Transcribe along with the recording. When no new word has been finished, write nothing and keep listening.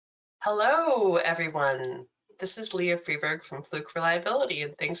Hello, everyone. This is Leah Freeberg from Fluke Reliability,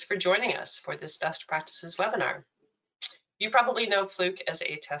 and thanks for joining us for this Best Practices webinar. You probably know Fluke as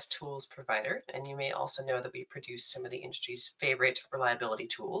a test tools provider, and you may also know that we produce some of the industry's favorite reliability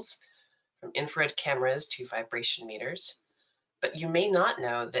tools, from infrared cameras to vibration meters. But you may not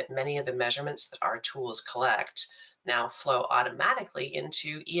know that many of the measurements that our tools collect now flow automatically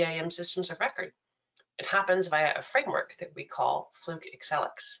into EAM systems of record. It happens via a framework that we call Fluke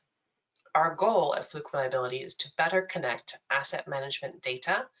Accelix. Our goal at Fluke Reliability is to better connect asset management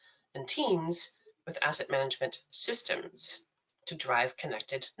data and teams with asset management systems to drive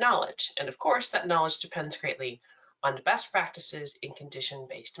connected knowledge. And of course, that knowledge depends greatly on best practices in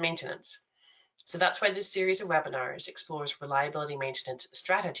condition-based maintenance. So that's why this series of webinars explores reliability maintenance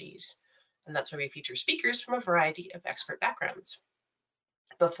strategies. And that's why we feature speakers from a variety of expert backgrounds.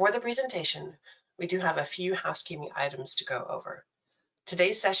 Before the presentation, we do have a few housekeeping items to go over.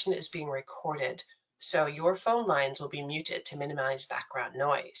 Today's session is being recorded, so your phone lines will be muted to minimize background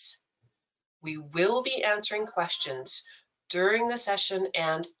noise. We will be answering questions during the session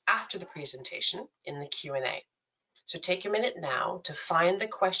and after the presentation in the Q&A. So take a minute now to find the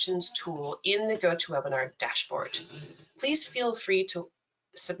questions tool in the GoToWebinar dashboard. Please feel free to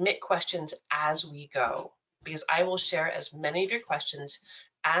submit questions as we go, because I will share as many of your questions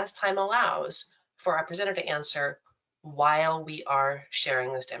as time allows for our presenter to answer while we are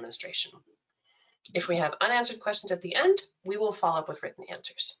sharing this demonstration. If we have unanswered questions at the end, we will follow up with written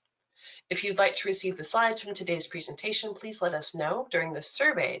answers. If you'd like to receive the slides from today's presentation, please let us know during the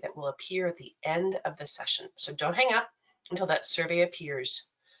survey that will appear at the end of the session. So don't hang up until that survey appears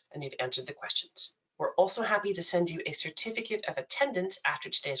and you've answered the questions. We're also happy to send you a certificate of attendance after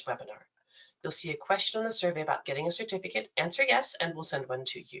today's webinar. You'll see a question on the survey about getting a certificate. Answer yes, and we'll send one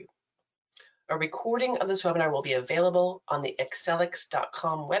to you. A recording of this webinar will be available on the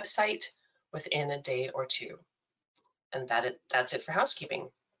Accelix.com website within a day or two. And that's it for housekeeping.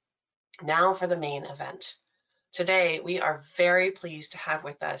 Now for the main event. Today, we are very pleased to have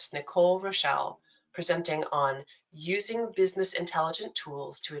with us Nicole Rochelle presenting on using business intelligence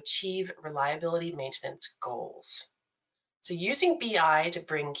tools to achieve reliability maintenance goals. So using BI to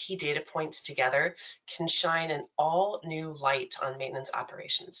bring key data points together can shine an all new light on maintenance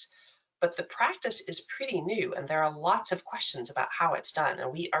operations. But the practice is pretty new, and there are lots of questions about how it's done.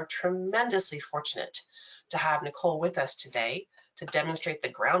 And we are tremendously fortunate to have Nicole with us today to demonstrate the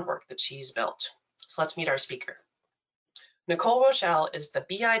groundwork that she's built. So let's meet our speaker. Nicole Rochelle is the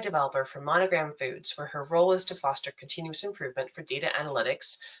BI developer for Monogram Foods, where her role is to foster continuous improvement for data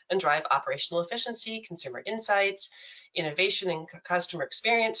analytics and drive operational efficiency, consumer insights, innovation, and customer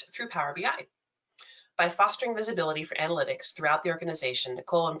experience through Power BI. By fostering visibility for analytics throughout the organization,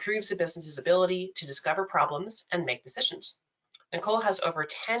 Nicole improves the business's ability to discover problems and make decisions. Nicole has over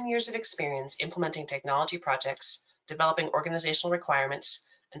 10 years of experience implementing technology projects, developing organizational requirements,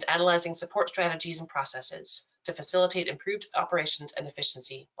 and analyzing support strategies and processes to facilitate improved operations and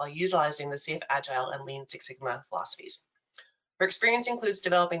efficiency while utilizing the Safe, Agile, and Lean Six Sigma philosophies. Her experience includes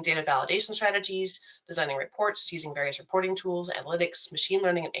developing data validation strategies, designing reports using various reporting tools, analytics, machine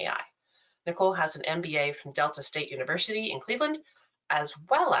learning, and AI. Nicole has an MBA from Delta State University in Cleveland, as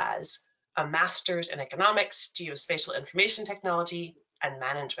well as a master's in economics, geospatial information technology, and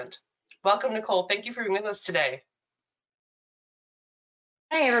management. Welcome, Nicole. Thank you for being with us today.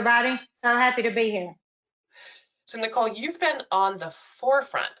 Hey, everybody. So happy to be here. So, Nicole, you've been on the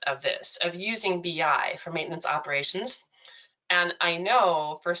forefront of this, of using BI for maintenance operations. And I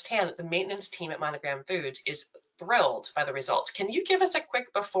know firsthand that the maintenance team at Monogram Foods is thrilled by the results. Can you give us a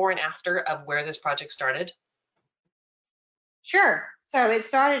quick before and after of where this project started? Sure. So it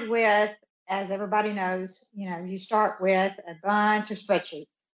started with, as everybody knows, you start with a bunch of spreadsheets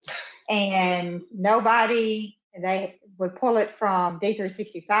and they would pull it from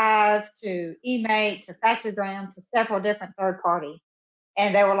D365 to eMate to FactoryGram to several different third parties.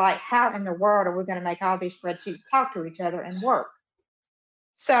 And they were like, how in the world are we going to make all these spreadsheets talk to each other and work?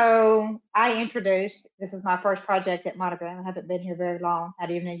 So I introduced, this is my first project at Monogram. I haven't been here very long, not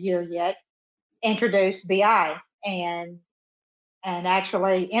even a year yet, introduced BI and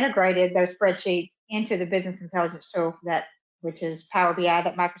actually integrated those spreadsheets into the business intelligence tool which is Power BI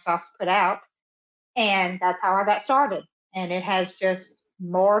that Microsoft's put out. And that's how I got started. And it has just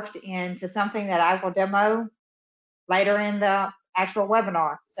morphed into something that I will demo later in the actual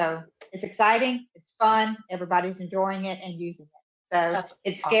webinar. So it's exciting, it's fun, everybody's enjoying it and using it. So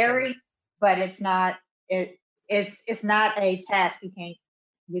it's scary, but it's not a task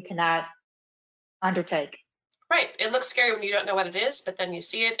you cannot undertake. Right. It looks scary when you don't know what it is, but then you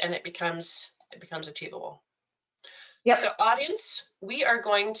see it and it becomes achievable. Yep. So audience, we are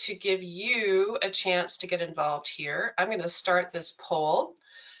going to give you a chance to get involved here. I'm going to start this poll,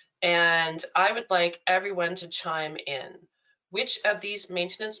 and I would like everyone to chime in. Which of these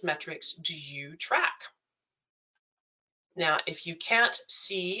maintenance metrics do you track? Now, if you can't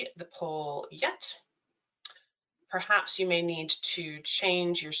see the poll yet, perhaps you may need to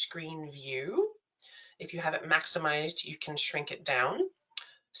change your screen view. If you have it maximized, you can shrink it down.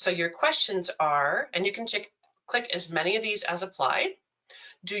 So your questions are, and you can click as many of these as apply.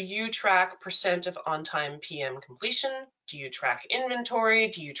 Do you track percent of on-time PM completion? Do you track inventory?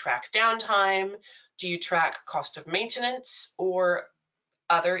 Do you track downtime? Do you track cost of maintenance? Or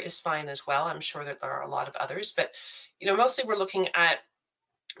other is fine as well. I'm sure that there are a lot of others, but mostly we're looking at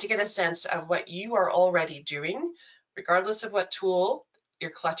to get a sense of what you are already doing, regardless of what tool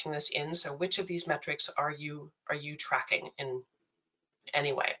you're collecting this in. So which of these metrics are you tracking in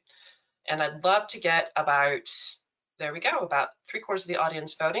any way? And I'd love to get about, there we go, about 3/4 of the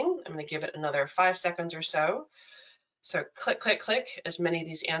audience voting. I'm going to give it another 5 seconds or so. So click, click, click as many of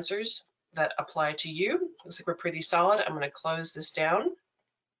these answers that apply to you. Looks like we're pretty solid. I'm going to close this down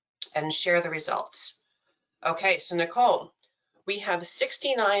and share the results. Okay, so Nicole, we have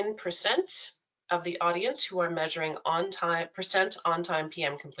 69% of the audience who are measuring percent on-time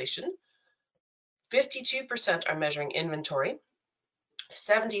PM completion. 52% are measuring inventory.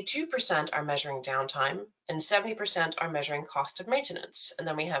 72% are measuring downtime, and 70% are measuring cost of maintenance. And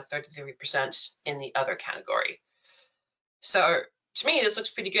then we have 33% in the other category. So to me, this looks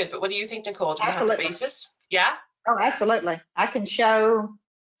pretty good, but what do you think, Nicole? Do we have the basis? Yeah? Oh, absolutely. I can show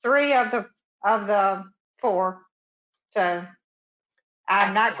 3 of the 4. So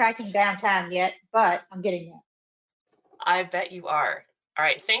I'm not tracking downtime yet, but I'm getting there. I bet you are. All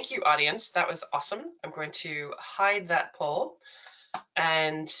right, thank you, audience. That was awesome. I'm going to hide that poll.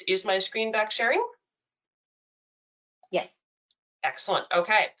 And is my screen back sharing? Yes. Excellent.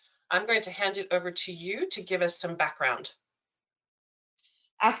 Okay, I'm going to hand it over to you to give us some background.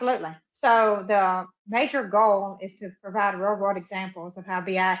 Absolutely. So the major goal is to provide real-world examples of how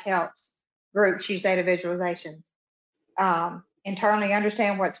BI helps groups use data visualizations. Internally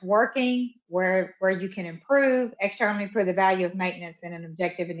understand what's working, where you can improve, externally prove the value of maintenance in an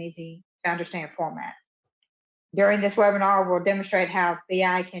objective and easy to understand format. During this webinar, we'll demonstrate how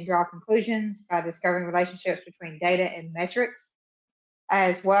BI can draw conclusions by discovering relationships between data and metrics,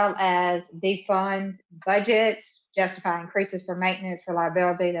 as well as defund budgets, justify increases for maintenance,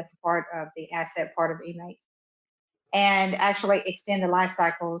 reliability, that's a part of the asset part of eMate, and actually extend the life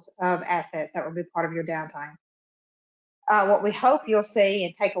cycles of assets that will be part of your downtime. What we hope you'll see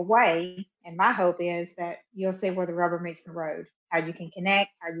and take away, and my hope is that you'll see where the rubber meets the road, how you can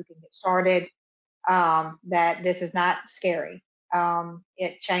connect, how you can get started, that this is not scary.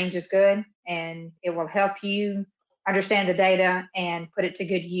 Change is good, and it will help you understand the data and put it to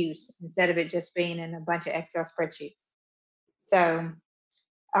good use instead of it just being in a bunch of Excel spreadsheets. So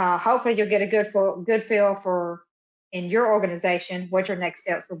hopefully you'll get a good feel for in your organization what your next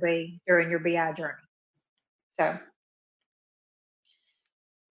steps will be during your BI journey. So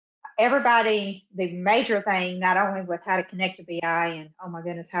everybody, the major thing, not only with how to connect to BI and, oh my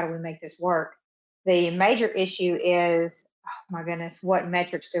goodness, how do we make this work? The major issue is, oh my goodness, what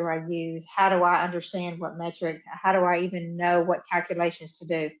metrics do I use? How do I understand what metrics? How do I even know what calculations to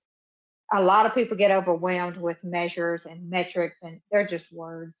do? A lot of people get overwhelmed with measures and metrics, and they're just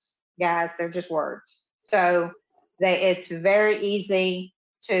words, guys. They're just words. So it's very easy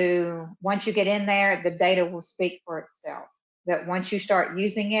to, once you get in there, the data will speak for itself. That once you start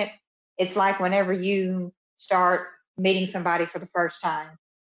using it, it's like whenever you start meeting somebody for the first time.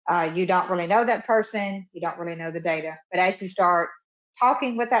 You don't really know that person, you don't really know the data, but as you start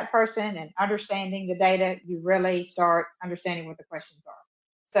talking with that person and understanding the data, you really start understanding what the questions are.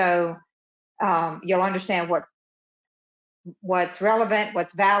 So you'll understand what's relevant,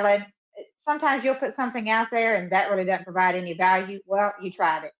 what's valid. Sometimes you'll put something out there and that really doesn't provide any value. Well, you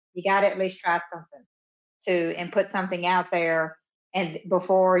tried it. You got to at least try something and put something out there, and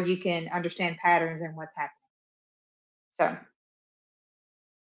before you can understand patterns and what's happening.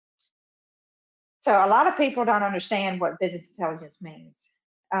 So a lot of people don't understand what business intelligence means.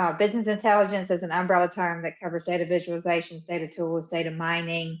 Business intelligence is an umbrella term that covers data visualizations, data tools, data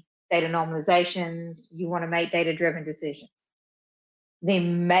mining, data normalizations. You want to make data-driven decisions. The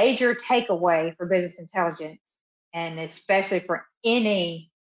major takeaway for business intelligence, and especially for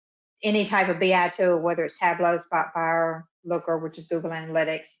any type of BI tool, whether it's Tableau, Spotfire, Looker, which is Google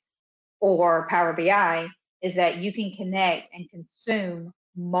Analytics, or Power BI, is that you can connect and consume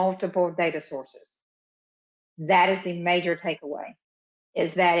multiple data sources. That is the major takeaway.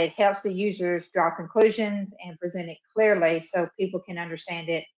 is that it helps the users draw conclusions and present it clearly so people can understand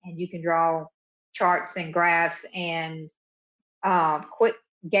it, and you can draw charts and graphs and quick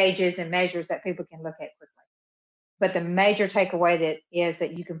gauges and measures that people can look at quickly. But the major takeaway is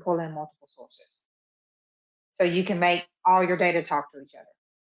that you can pull in multiple sources. So you can make all your data talk to each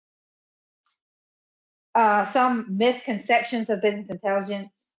other. Some misconceptions of business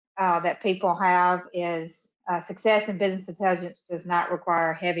intelligence that people have is success in business intelligence does not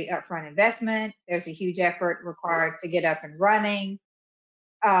require heavy upfront investment. There's a huge effort required to get up and running.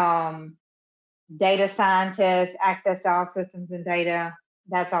 Data scientists, access to all systems and data,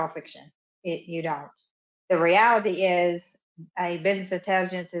 that's all fiction. You don't. The reality is a business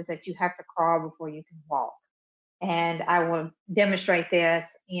intelligence is that you have to crawl before you can walk. And I will demonstrate this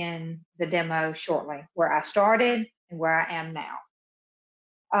in the demo shortly, where I started and where I am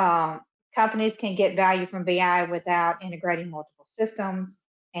now. Companies can get value from BI without integrating multiple systems,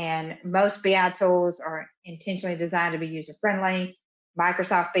 and most BI tools are intentionally designed to be user-friendly.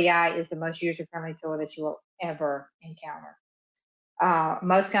 Microsoft BI is the most user-friendly tool that you will ever encounter.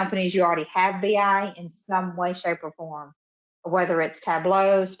 Most companies, you already have BI in some way, shape, or form, whether it's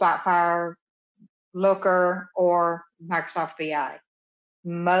Tableau, Spotfire, Looker, or Microsoft BI.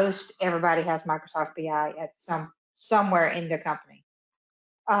 Most everybody has Microsoft BI at somewhere in the company.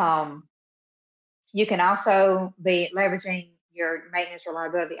 You can also be leveraging your maintenance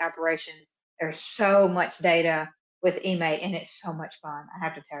reliability operations. There's so much data with eMate, and it's so much fun. I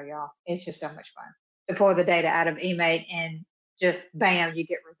have to tell y'all, it's just so much fun to pull the data out of eMate and just bam, you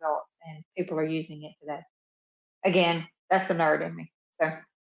get results, and people are using it today. Again, that's the nerd in me. So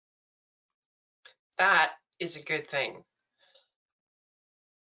That is a good thing.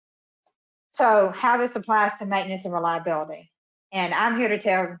 So how this applies to maintenance and reliability. And I'm here to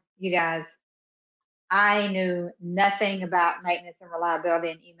tell you guys, I knew nothing about maintenance and reliability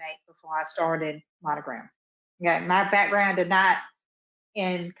in eMate before I started Monogram. Okay, my background did not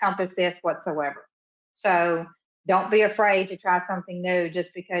encompass this whatsoever. So don't be afraid to try something new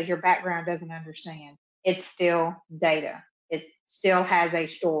just because your background doesn't understand. It's still data. It still has a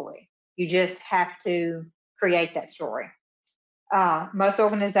story. You just have to create that story. Most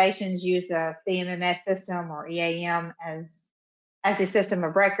organizations use a CMMS system or EAM as a system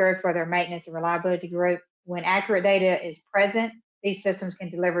of record for their maintenance and reliability group. When accurate data is present, these systems can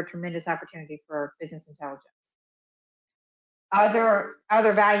deliver tremendous opportunity for business intelligence. Other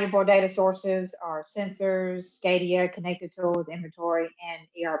valuable data sources are sensors, SCADA, connected tools, inventory, and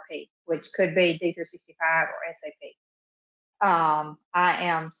ERP, which could be D365 or SAP. I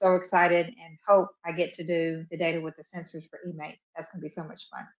am so excited and hope I get to do the data with the sensors for eMate. That's going to be so much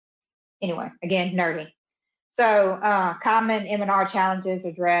fun. Anyway, again, nerdy. So common M&R challenges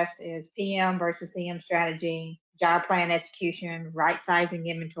addressed is PM versus CM strategy, job plan execution, right sizing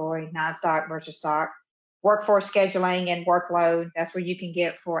inventory, non-stock versus stock, workforce scheduling and workload. That's where you can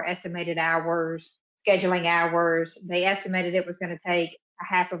get for estimated hours, scheduling hours. They estimated it was going to take a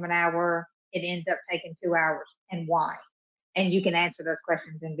half of an hour. It ends up taking 2 hours, and why? And you can answer those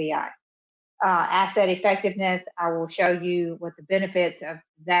questions in BI. Asset effectiveness, I will show you what the benefits of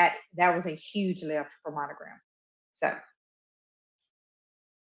that. That was a huge lift for Monogram. So.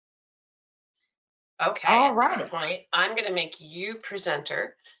 Okay, at this point, I'm going to make you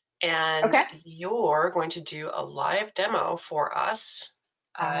presenter, and you're going to do a live demo for us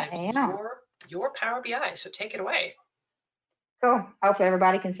of your Power BI. So take it away. Cool. Hopefully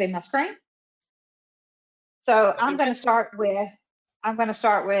everybody can see my screen. So I'm going to start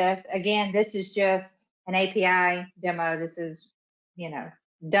with, again, this is just an API demo. This is,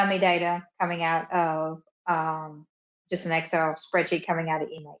 dummy data coming out of just an Excel spreadsheet coming out of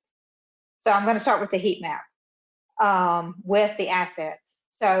eMate. So I'm going to start with the heat map with the assets.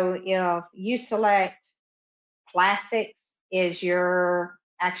 So if you select plastics is your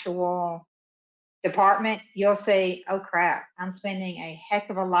actual department, you'll see, oh crap, I'm spending a heck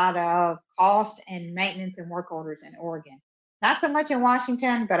of a lot of cost and maintenance and work orders in Oregon. Not so much in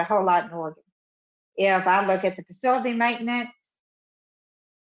Washington, but a whole lot in Oregon. If I look at the facility maintenance,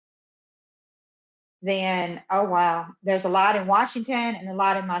 then, oh wow, there's a lot in Washington and a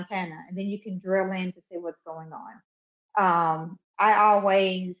lot in Montana. And then you can drill in to see what's going on. I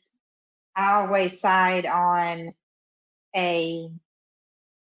always side on a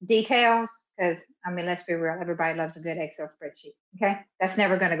details because, let's be real, everybody loves a good Excel spreadsheet. Okay, that's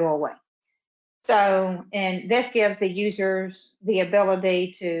never going to go away. So, and this gives the users the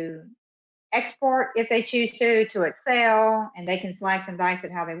ability to export if they choose to Excel, and they can slice and dice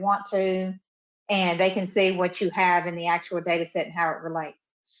it how they want to, and they can see what you have in the actual data set and how it relates.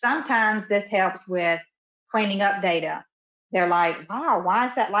 Sometimes this helps with cleaning up data they're like, wow, why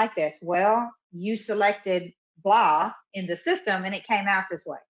is that like this? Well, you selected blah in the system and it came out this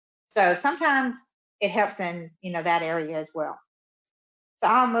way. So sometimes it helps in, that area as well. So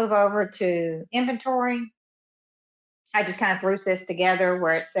I'll move over to inventory. I just kind of threw this together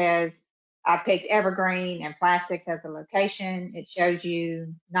where it says I picked evergreen and plastics as a location. It shows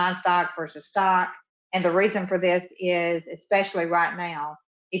you non-stock versus stock. And the reason for this is, especially right now,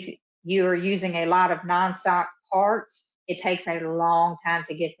 if you're using a lot of non-stock parts, it takes a long time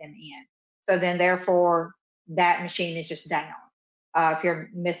to get them in. So then therefore that machine is just down. If you're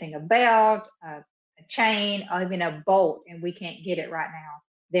missing a belt, a chain, or even a bolt, and we can't get it right now,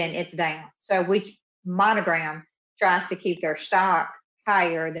 then it's down. So we Monogram tries to keep their stock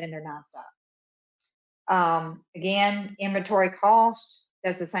higher than their non-stock. Again, inventory cost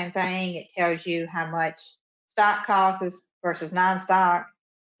does the same thing. It tells you how much stock costs versus non-stock.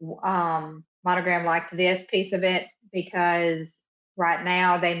 Monogram liked this piece of it because right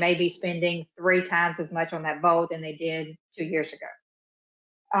now they may be spending 3 times as much on that bolt than they did 2 years ago.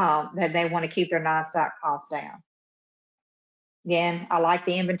 That they want to keep their non-stock costs down. Again, I like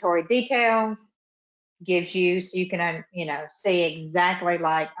the inventory details. Gives you so you can see exactly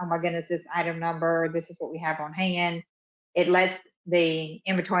like, oh my goodness, this item number, this is what we have on hand. It lets the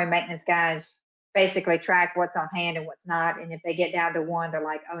inventory maintenance guys basically track what's on hand and what's not, and if they get down to 1, they're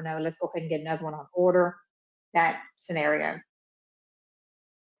like, oh no, let's go ahead and get another one on order. That scenario.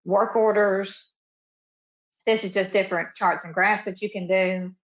 Work orders, this is just different charts and graphs that you can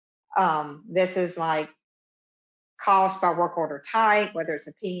do. This is like cost by work order type, whether it's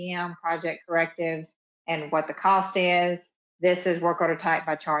a PM, project corrective, and what the cost is. This is work order type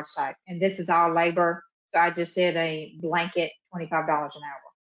by charge type. And this is all labor. So I just did a blanket $25 an hour.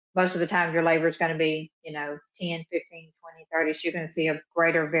 Most of the time your labor is going to be, 10, 15, 20, 30. So you're going to see a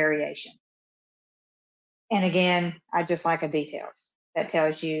greater variation. And again, I just like a details that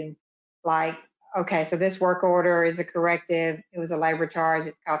tells you like, okay, so this work order is a corrective. It was a labor charge.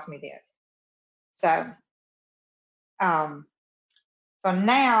 It cost me this. So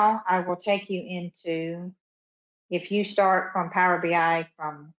now I will take you into, if you start from Power BI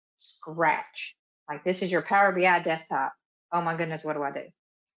from scratch, like this is your Power BI desktop. Oh my goodness, what do I do?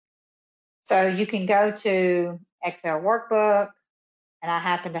 So you can go to Excel workbook, and I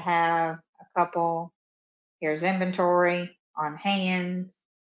happen to have a couple. Here's inventory on hand,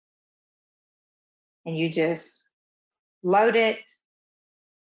 and you just load it.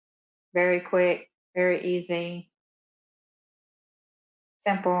 Very quick, very easy,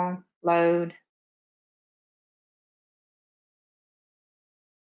 simple, load.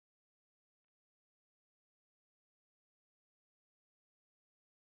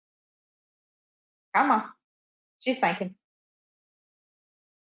 Come on, she's thinking.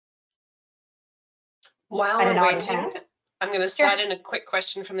 While I we're didn't already waiting, have. I'm going to Sure. slide in a quick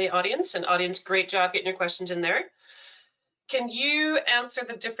question from the audience. And audience, great job getting your questions in there. Can you answer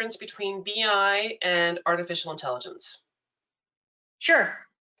the difference between BI and artificial intelligence? Sure.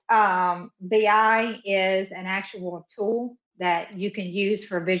 BI is an actual tool that you can use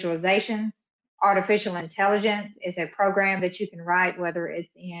for visualizations. Artificial intelligence is a program that you can write, whether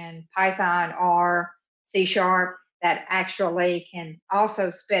it's in Python or C Sharp, that actually can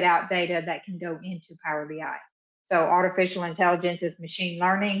also spit out data that can go into Power BI. So artificial intelligence is machine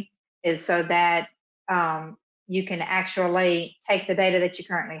learning, is so that you can actually take the data that you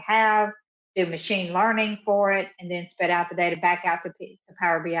currently have, do machine learning for it, and then spit out the data back out to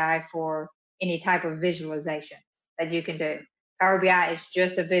Power BI for any type of visualizations that you can do. Power BI is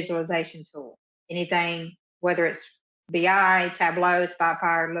just a visualization tool. Anything, whether it's BI, Tableau,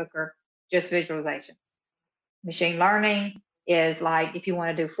 Spotfire, Looker, just visualizations. Machine learning is like if you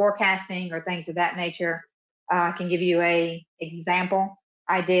want to do forecasting or things of that nature. I can give you a example.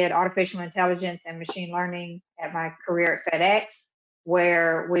 I did artificial intelligence and machine learning at my career at FedEx,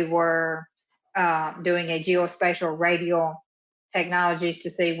 where we were doing a geospatial radial technologies to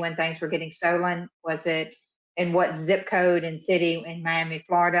see when things were getting stolen. Was it in what zip code and city in Miami,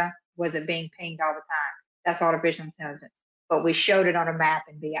 Florida? Was it being pinged all the time? That's artificial intelligence. But we showed it on a map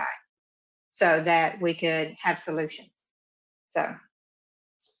in BI so that we could have solutions. So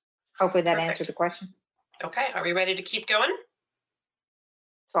hopefully that answered the question. Okay, are we ready to keep going?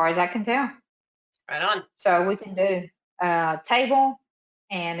 As far as I can tell. Right on. So we can do table,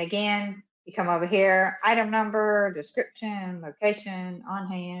 and again, you come over here, item number, description, location, on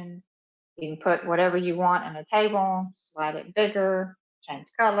hand. You can put whatever you want in a table, slide it bigger, change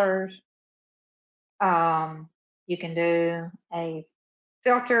colors. You can do a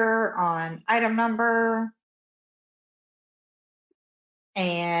filter on item number.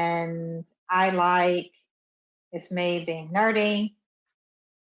 And I like It's me being nerdy.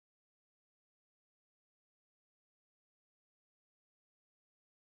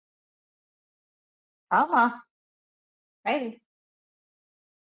 Maybe.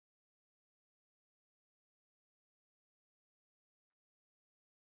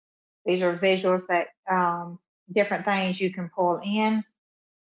 These are visuals that different things you can pull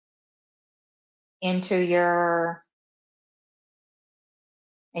into your,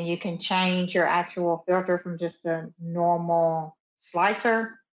 and you can change your actual filter from just a normal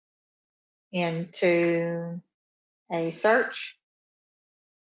slicer into a search.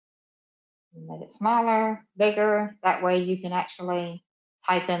 Make it smaller, bigger. That way you can actually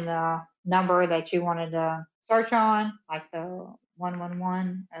type in the number that you wanted to search on, like the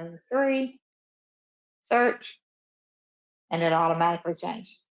 11103 search, and it automatically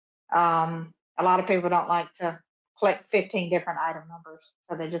changed. A lot of people don't like to click 15 different item numbers,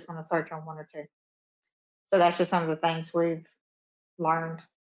 so they just want to search on one or two. So that's just some of the things we've learned.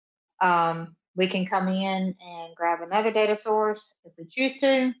 We can come in and grab another data source if we choose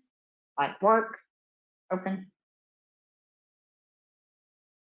to, like work, open.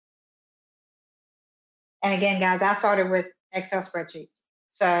 And again, guys, I started with Excel spreadsheets.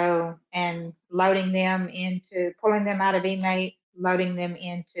 So, and loading them into, pulling them out of eMate, loading them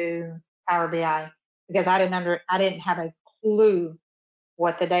into Power BI, because I didn't have a clue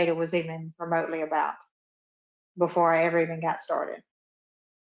what the data was even remotely about before I ever even got started.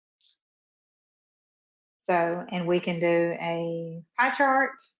 So, and we can do a pie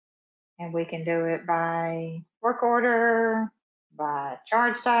chart, and we can do it by work order, by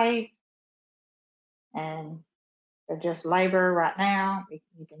charge type, and they're just labor right now.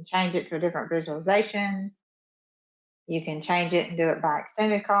 You can change it to a different visualization. You can change it and do it by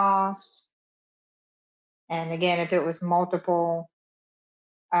extended cost. And again, if it was multiple,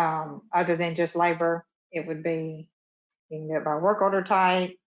 other than just labor, it would be, you can do it by work order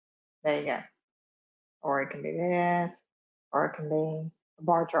type. There you go. Or it can be this, or it can be a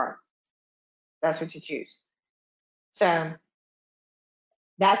bar chart. That's what you choose. So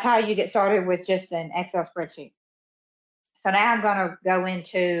that's how you get started with just an Excel spreadsheet. So now I'm going to go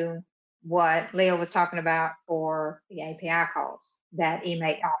into what Leo was talking about for the API calls that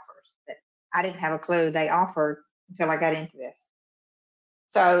eMate offers that I didn't have a clue they offered until I got into this.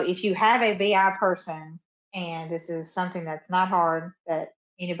 So if you have a BI person, and this is something that's not hard, that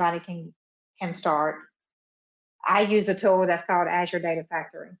anybody can start, I use a tool that's called Azure Data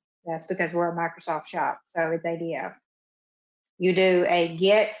Factory. That's because we're a Microsoft shop, so it's ADF. You do a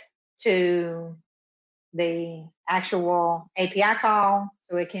get to the actual API call,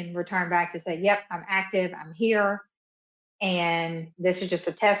 so it can return back to say, yep, I'm active, I'm here, and this is just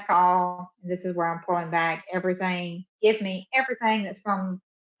a test call, and this is where I'm pulling back everything. Give me everything that's from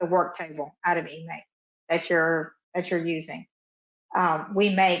the work table out of eMate that you're using. We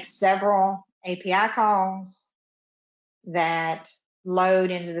make several API calls that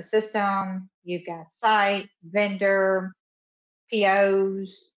load into the system. You've got site, vendor,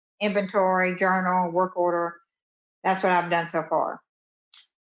 POs, inventory, journal, work order. That's what I've done so far.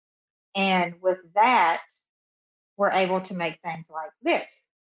 And with that, we're able to make things like this,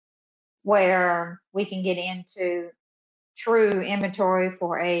 where we can get into true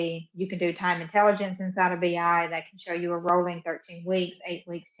inventory you can do time intelligence inside of BI that can show you a rolling 13 weeks, 8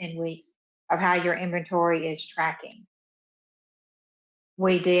 weeks, 10 weeks of how your inventory is tracking.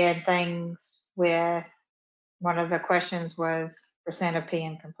 We did things with, one of the questions was percent of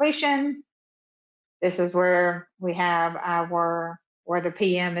PM completion. This is where we have where the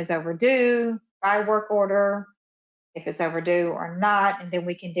PM is overdue by work order, if it's overdue or not, and then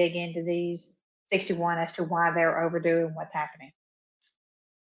we can dig into these 61 as to why they're overdue and what's happening.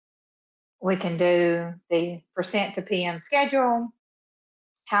 We can do the percent to PM schedule.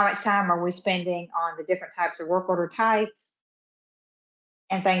 How much time are we spending on the different types of work order types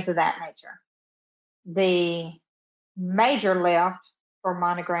and things of that nature. The major lift for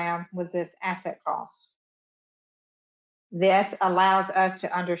Monogram was this asset cost. This allows us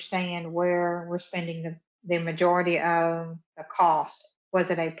to understand where we're spending the majority of the cost. Was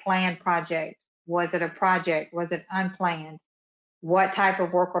it a planned project? Was it a project? Was it unplanned? What type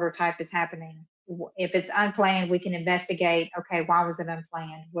of work order type is happening? If it's unplanned, we can investigate, okay, why was it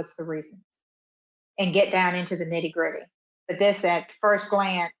unplanned? What's the reasons? And get down into the nitty gritty. But this at first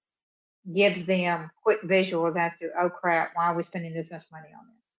glance gives them quick visuals as to, oh crap, why are we spending this much money on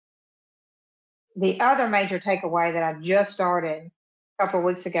this? The other major takeaway that I just started a couple of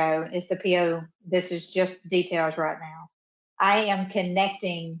weeks ago is the PO. This is just details right now. I am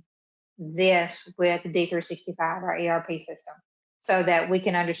connecting this with D365, our ERP system. so that we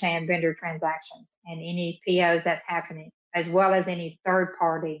can understand vendor transactions and any POs that's happening, as well as any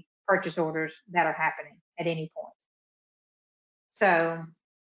third-party purchase orders that are happening at any point. So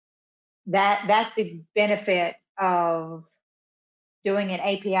that's the benefit of doing an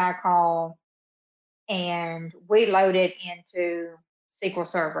API call, and we load it into SQL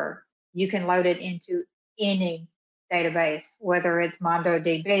Server. You can load it into any database, whether it's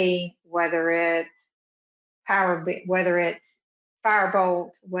MongoDB, whether it's whether it's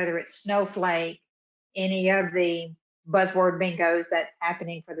Firebolt, whether it's Snowflake, any of the buzzword bingos that's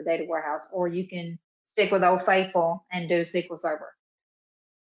happening for the data warehouse, or you can stick with Old Faithful and do SQL Server.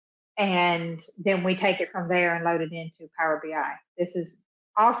 And then we take it from there and load it into Power BI. This is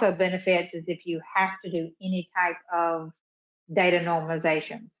also benefits is if you have to do any type of data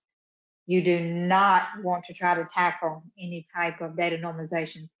normalizations. You do not want to try to tackle any type of data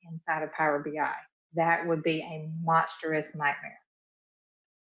normalizations inside of Power BI. That would be a monstrous nightmare.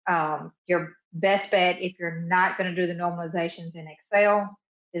 Your best bet, if you're not going to do the normalizations in Excel,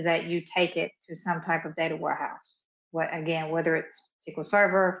 is that you take it to some type of data warehouse. Again, whether it's SQL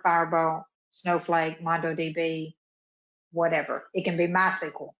Server, Firebolt, Snowflake, MongoDB, whatever. It can be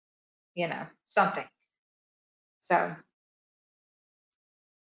MySQL, something. So,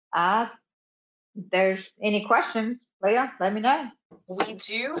 there's any questions, Leah, let me know. We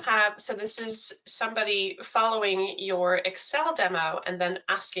do have, so this is somebody following your Excel demo and then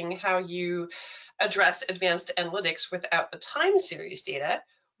asking how you address advanced analytics without the time series data,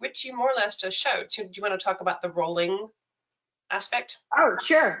 which you more or less just showed. So do you want to talk about the rolling aspect? Oh,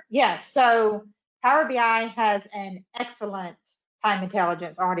 sure. Yes. So Power BI has an excellent time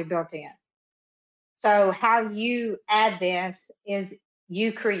intelligence already built in. So how you add this is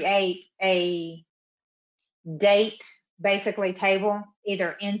you create a date basically table,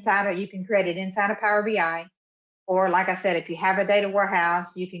 either inside, or you can create it inside of Power BI, or like I said, if you have a data warehouse,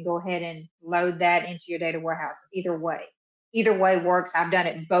 you can go ahead and load that into your data warehouse. Either way works. I've done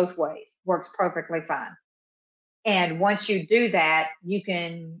it both ways, works perfectly fine. And once you do that, you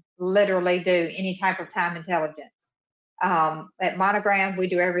can literally do any type of time intelligence. At Monogram, we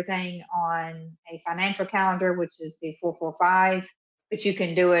do everything on a financial calendar, which is the 445, but you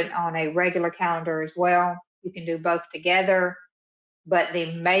can do it on a regular calendar as well. You can do both together, but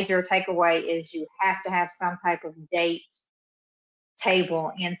the major takeaway is you have to have some type of date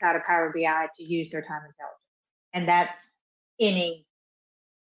table inside of Power BI to use their time intelligence. And that's any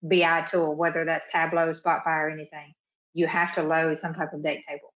BI tool, whether that's Tableau, Spotfire, anything. You have to load some type of date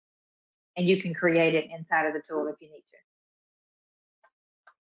table, and you can create it inside of the tool if you need to.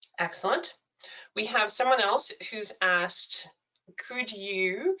 Excellent. We have someone else who's asked, could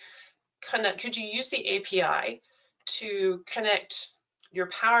you use the API to connect your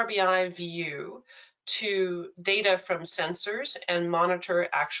Power BI view to data from sensors and monitor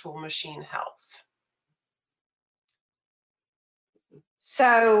actual machine health?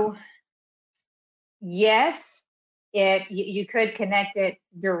 So yes, you could connect it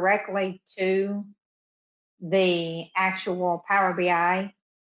directly to the actual Power BI.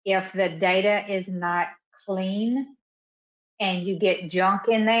 If the data is not clean and you get junk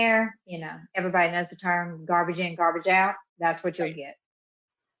in there, everybody knows the term garbage in, garbage out. That's what you'll get.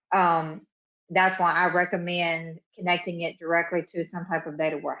 That's why I recommend connecting it directly to some type of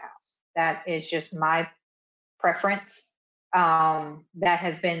data warehouse. That is just my preference. That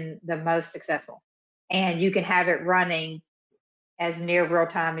has been the most successful. And you can have it running as near real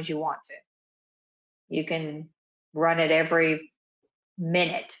time as you want to. You can run it every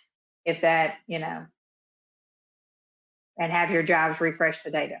minute if that, and have your jobs refresh the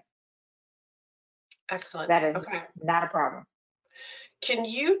data. Excellent. That is okay. Not a problem. Can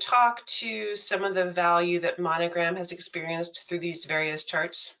you talk to some of the value that Monogram has experienced through these various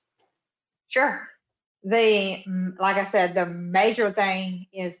charts? Sure. Like I said, the major thing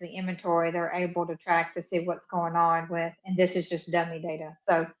is the inventory. They're able to track to see what's going on with, and this is just dummy data.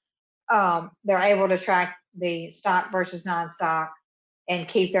 So they're able to track the stock versus non-stock and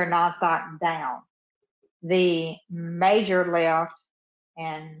keep their non-stock down. The major lift,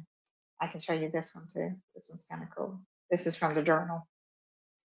 and I can show you this one too. This one's kind of cool. This is from the journal.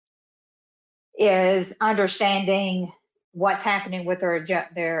 Is understanding what's happening with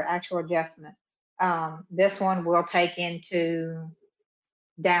their actual adjustments. This one will take into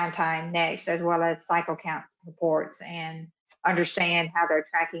downtime next, as well as cycle count reports, and understand how they're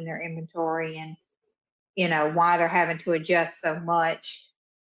tracking their inventory and why they're having to adjust so much.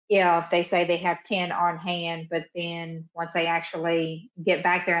 If they say they have 10 on hand, but then once they actually get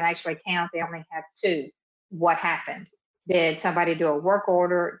back there and actually count, they only have 2. What happened? Did somebody do a work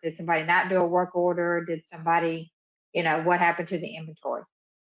order? Did somebody not do a work order? Did somebody what happened to the inventory.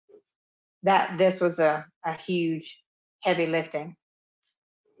 This was a huge, heavy lifting.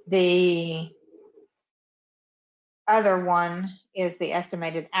 The other one is the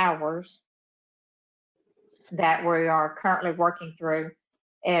estimated hours that we are currently working through.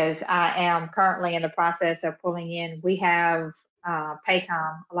 As I am currently in the process of pulling in, we have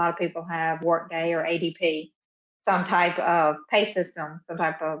Paycom. A lot of people have Workday or ADP, some type of pay system, some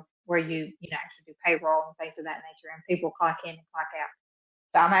type of where you actually do payroll and things of that nature, and people clock in and clock out.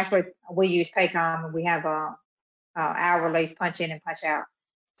 So we use Paycom, and we have a hourly punch in and punch out.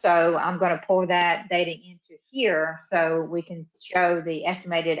 So I'm going to pull that data into here so we can show the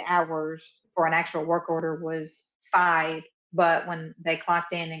estimated hours for an actual work order was 5, but when they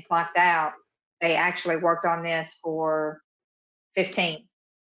clocked in and clocked out, they actually worked on this for 15.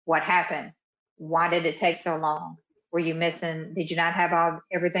 What happened? Why did it take so long? Were you missing? Did you not have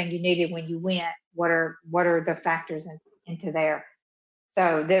everything you needed when you went? What are the factors into there?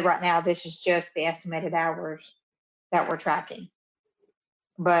 So right now, this is just the estimated hours that we're tracking.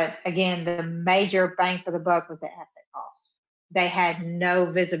 But again, the major bang for the buck was the asset cost. They had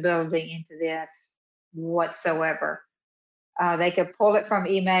no visibility into this whatsoever. They could pull it from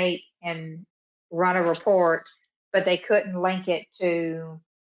eMate and run a report, but they couldn't link it to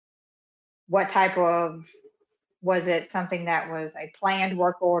what type of, was it something that was a planned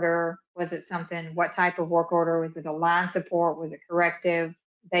work order? Was it what type of work order? Was it a line support? Was it corrective?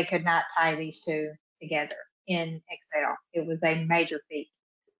 They could not tie these two together in Excel. It was a major feat.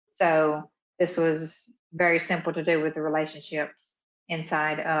 So this was very simple to do with the relationships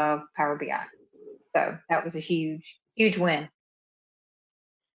inside of Power BI. So that was a huge, huge win.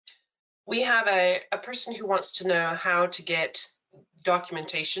 We have a person who wants to know how to get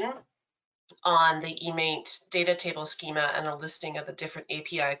documentation on the eMate data table schema and a listing of the different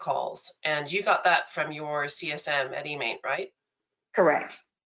API calls. And you got that from your CSM at eMate, right? Correct.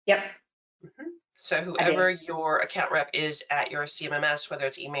 Yep. Mm-hmm. So whoever your account rep is at your CMMS, whether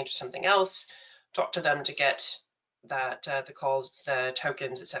it's eMate or something else, talk to them to get that the calls, the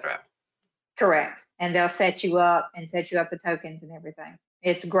tokens, etc. Correct. And they'll set you up the tokens and everything.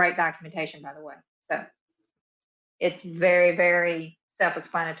 It's great documentation, by the way. So it's very, very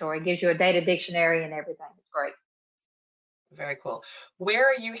self-explanatory. It gives you a data dictionary and everything. It's great. Very cool. Where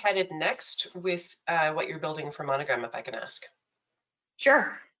are you headed next with what you're building for Monogram, if I can ask?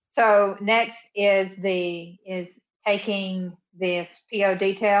 Sure. So next is taking this PO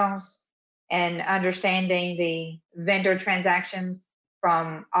details and understanding the vendor transactions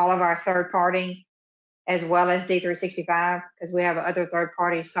from all of our third party as well as D365, because we have other third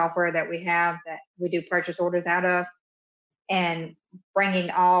party software that we have that we do purchase orders out of, and bringing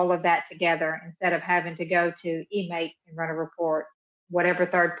all of that together instead of having to go to eMate and run a report, whatever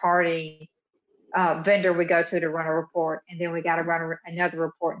third party vendor we go to run a report, and then we got to run another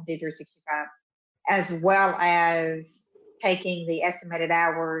report in D365, as well as taking the estimated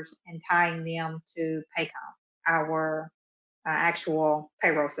hours and tying them to Paycom, our actual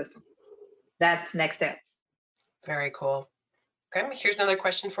payroll system. That's next steps. Very cool. Okay, here's another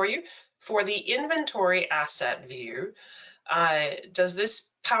question for you. For the inventory asset view, does this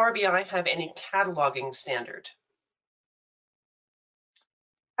Power BI have any cataloging standard?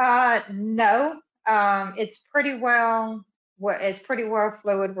 No, it's pretty well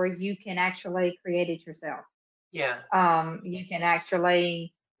fluid where you can actually create it yourself. Yeah. You can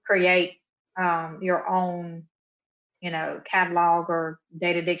actually create your own, catalog or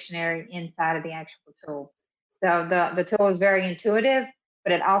data dictionary inside of the actual tool. So the tool is very intuitive,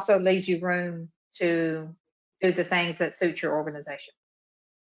 but it also leaves you room to do the things that suit your organization.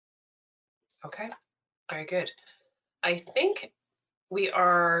 Okay, very good. I think we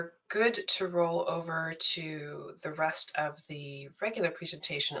are good to roll over to the rest of the regular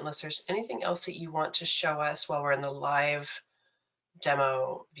presentation, unless there's anything else that you want to show us while we're in the live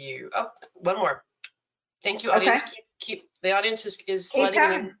demo view. Oh, one more. Thank you, audience. Okay. Keep the audience is Keep sliding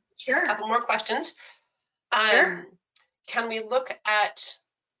coming. in Sure. a couple more questions. Sure. Can we look at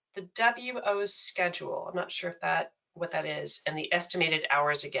the WO schedule? I'm not sure if what that is, and the estimated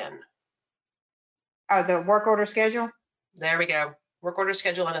hours again. Oh, the work order schedule? There we go. Work order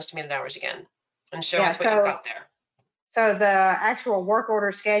schedule and estimated hours again. And show us what you've got there. So the actual work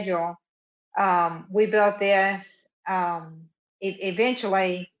order schedule, we built this.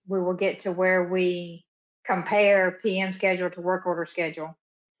 Eventually, we will get to where we compare PM schedule to work order schedule.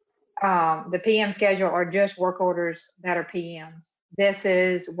 The PM schedule are just work orders that are PMs. This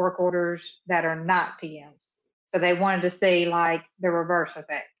is work orders that are not PMs. So they wanted to see like the reverse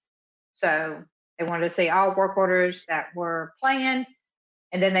effect. So they wanted to see all work orders that were planned,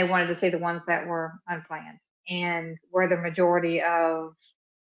 and then they wanted to see the ones that were unplanned. and where the majority of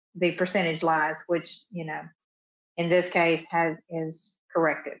the percentage lies, which, in this case is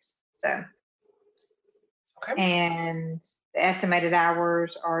correctives. So, Okay. and the estimated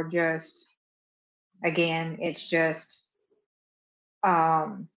hours are just, again, it's just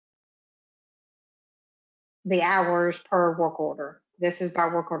the hours per work order. This is by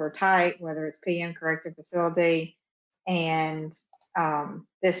work order type, whether it's PM, corrective facility, and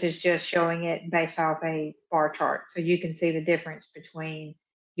this is just showing it based off a bar chart. So you can see the difference between,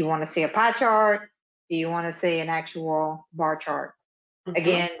 you want to see a pie chart, do you want to see an actual bar chart?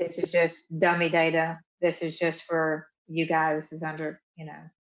 Again, this is just dummy data. This is just for you guys. This is under,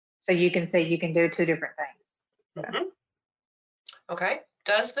 so you can see you can do two different things. So. Okay.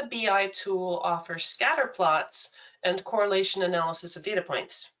 Does the BI tool offer scatter plots and correlation analysis of data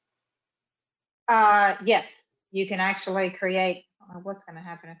points? Yes, you can actually create. What's going to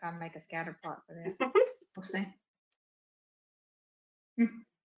happen if I make a scatter plot for this? We'll see.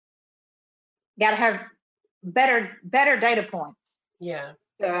 Got to have better data points. Yeah.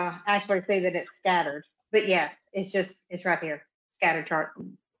 To actually see that it's scattered. But yes, it's right here, scatter chart.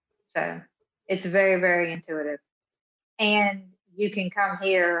 So it's very, very intuitive. And you can come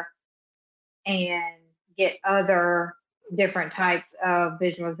here and get other different types of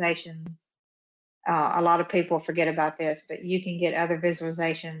visualizations. A lot of people forget about this, but you can get other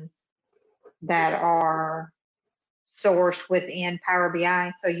visualizations that are sourced within Power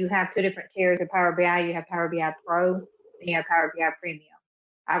BI. So you have two different tiers of Power BI. You have Power BI Pro and you have Power BI Premium.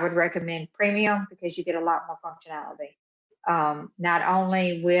 I would recommend Premium because you get a lot more functionality. Not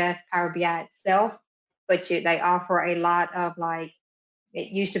only with Power BI itself, but they offer a lot of, like,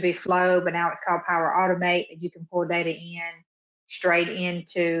 it used to be Flow, but now it's called Power Automate. You can pull data in straight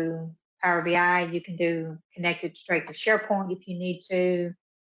into Power BI. You can do connected straight to SharePoint if you need to.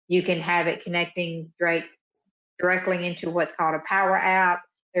 You can have it connecting directly into what's called a Power App.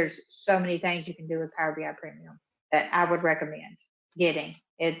 There's so many things you can do with Power BI Premium that I would recommend getting.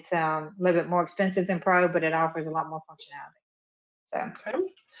 It's a little bit more expensive than Pro, but it offers a lot more functionality. So. Okay.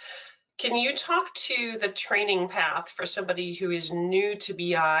 Can you talk to the training path for somebody who is new to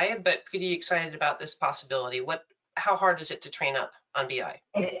BI but pretty excited about this possibility? How hard is it to train up on BI?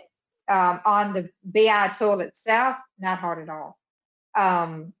 On the BI tool itself, not hard at all.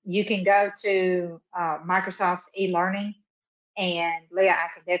 You can go to Microsoft's e-learning, and Leah, I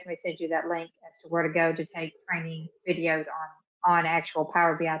can definitely send you that link as to where to go to take training videos on actual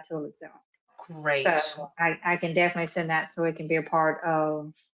Power BI tool itself. Great. So I can definitely send that so it can be a part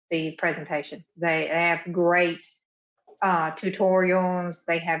of the presentation. They have great tutorials.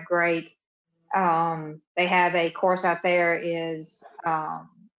 They have great, they have a course out there is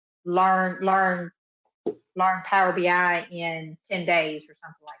learn Power BI in 10 days or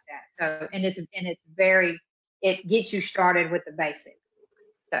something like that. So, and it gets you started with the basics.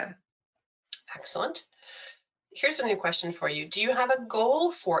 So. Excellent. Here's a new question for you. Do you have a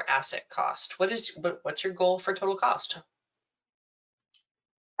goal for asset cost? What's your goal for total cost?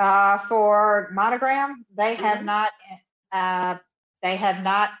 For Monogram, they have not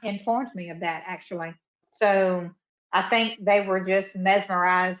informed me of that, actually. So I think they were just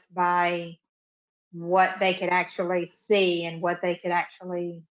mesmerized by what they could actually see and what they could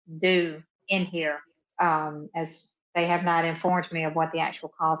actually do in here, as they have not informed me of what the actual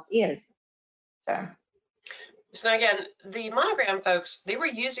cost is. So again, the Monogram folks, they were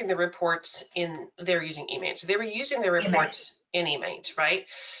using the reports they're using eMaint. So they were using their reports in eMaint, right?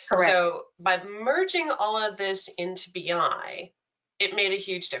 Correct. So by merging all of this into BI, it made a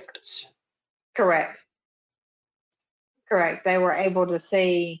huge difference. Correct. They were able to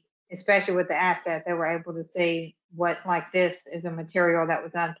see, especially with the asset, they were able to see what, like, this is a material that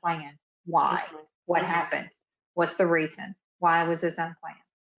was unplanned. Why? What happened? What's the reason? Why was this unplanned?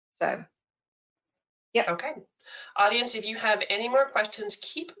 So, yep. Okay. Audience, if you have any more questions,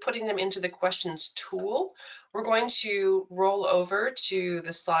 keep putting them into the questions tool. We're going to roll over to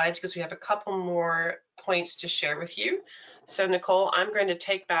the slides because we have a couple more points to share with you. So Nicole, I'm going to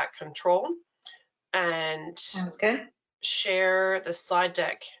take back control and Sounds good. Share the slide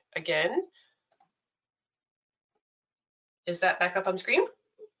deck again. Is that back up on screen?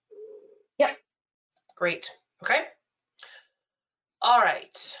 Yep. Great. Okay. All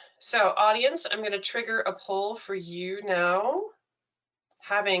right. So audience, I'm going to trigger a poll for you now,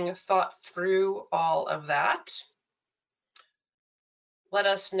 having thought through all of that. Let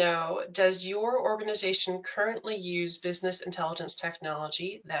us know, does your organization currently use business intelligence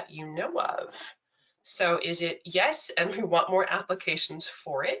technology that you know of? So is it yes, and we want more applications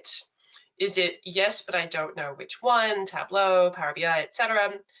for it? Is it yes, but I don't know which one, Tableau, Power BI,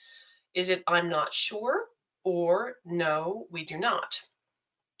 etc.? Is it I'm not sure? or no, we do not.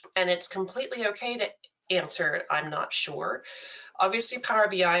 And it's completely okay to answer, I'm not sure. Obviously, Power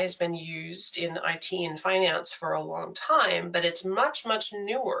BI has been used in IT and finance for a long time, but it's much, much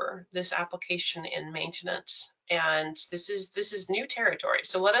newer, this application in maintenance. And this is new territory.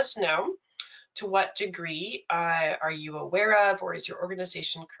 So let us know, to what degree are you aware of, or is your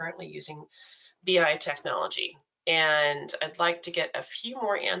organization currently using BI technology? And I'd like to get a few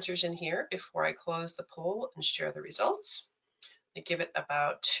more answers in here before I close the poll and share the results. I give it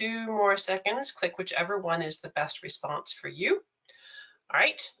about 2 more seconds. Click whichever one is the best response for you. All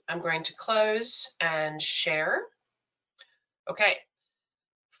right, I'm going to close and share. Okay,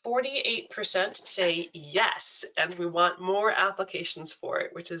 48% say yes, and we want more applications for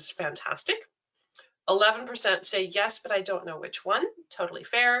it, which is fantastic. 11% say yes, but I don't know which one. Totally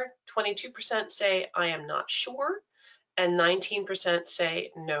fair. 22% say I am not sure, and 19%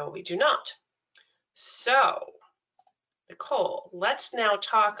 say no, we do not. So, Nicole, let's now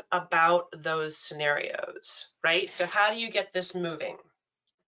talk about those scenarios, right? So how do you get this moving?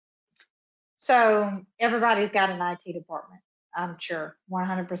 So everybody's got an IT department. I'm sure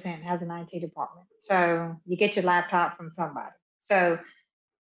 100% has an IT department. So you get your laptop from somebody. So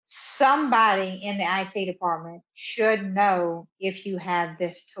somebody in the IT department should know if you have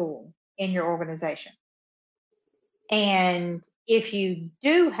this tool in your organization. And if you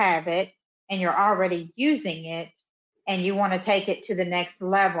do have it and you're already using it and you want to take it to the next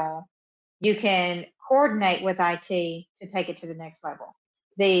level, you can coordinate with IT to take it to the next level.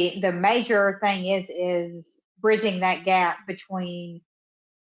 The major thing is bridging that gap between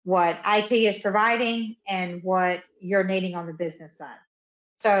what IT is providing and what you're needing on the business side.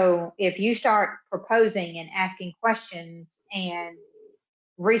 So if you start proposing and asking questions and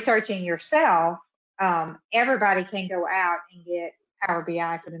researching yourself, everybody can go out and get Power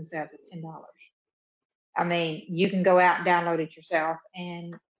BI for themselves. It's $10. I mean, you can go out and download it yourself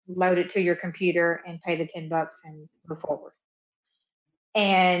and load it to your computer and pay the $10 and move forward.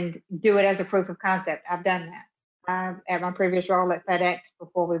 And do it as a proof of concept. I've done that. At my previous role at FedEx,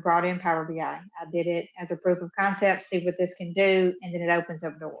 before we brought in Power BI, I did it as a proof of concept, see what this can do, and then it opens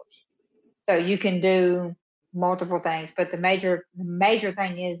up doors. So you can do multiple things, but the major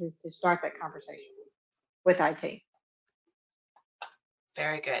thing is to start that conversation with IT.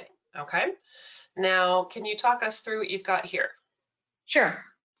 Very good. Okay. Now, can you talk us through what you've got here? Sure.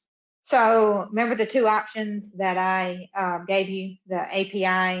 So remember the two options that I gave you, the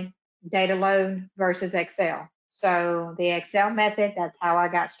API data load versus Excel. So the Excel method, that's how I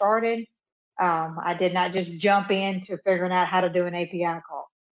got started. I did not just jump into figuring out how to do an API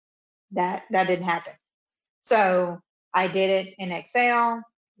call. That didn't happen. So I did it in Excel,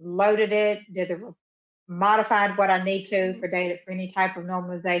 loaded it, modified what I need to for data for any type of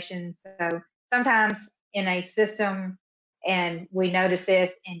normalization. So sometimes in a system, and we notice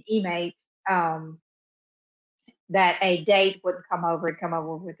this in eMate, that a date wouldn't come over, it'd come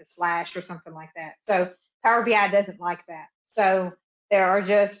over with a slash or something like that. So Power BI doesn't like that. So there are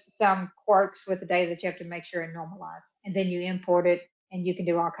just some quirks with the data that you have to make sure and normalize. And then you import it and you can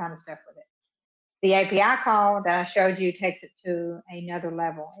do all kinds of stuff with it. The API call that I showed you takes it to another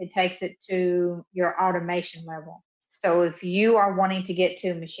level. It takes it to your automation level. So if you are wanting to get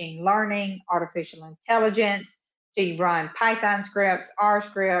to machine learning, artificial intelligence, so you run Python scripts, R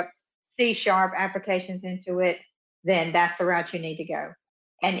scripts, C# applications into it, then that's the route you need to go.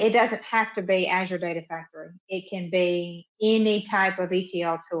 And it doesn't have to be Azure Data Factory. It can be any type of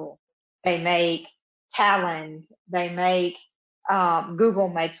ETL tool. They make Talend, they make, Google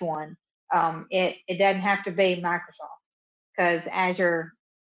makes one. It doesn't have to be Microsoft because Azure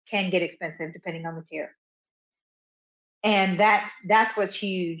can get expensive depending on the tier. And that's what's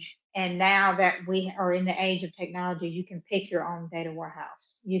huge. And now that we are in the age of technology, you can pick your own data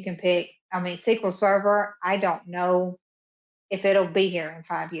warehouse. You can pick, I mean, SQL Server, I don't know if it'll be here in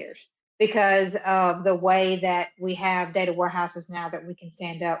 5 years because of the way that we have data warehouses now that we can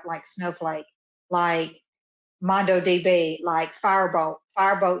stand up, like Snowflake, like MongoDB, like Firebolt.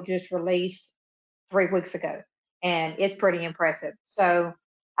 Firebolt just released 3 weeks ago, and it's pretty impressive. So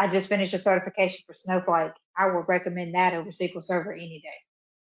I just finished a certification for Snowflake. I would recommend that over SQL Server any day.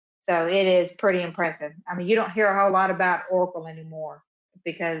 So it is pretty impressive. I mean, you don't hear a whole lot about Oracle anymore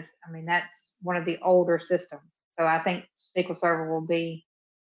because, I mean, that's one of the older systems. So I think SQL Server will be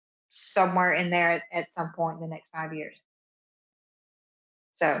somewhere in there at some point in the next 5 years.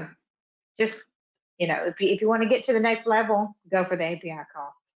 So just, if you want to get to the next level, go for the API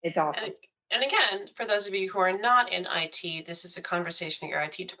call. It's awesome. And again, for those of you who are not in IT, this is a conversation that your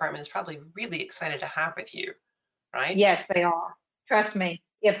IT department is probably really excited to have with you, right? Yes, they are. Trust me.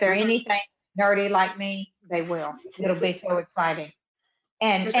 If they're anything nerdy like me, They will. It'll be so exciting.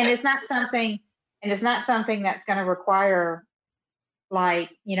 And it's not something that's going to require,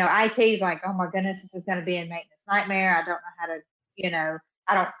 like, you know, IT's like, oh my goodness, this is going to be a maintenance nightmare. I don't know how to, you know,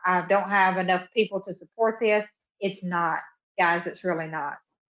 I don't have enough people to support this. It's not, guys, it's really not.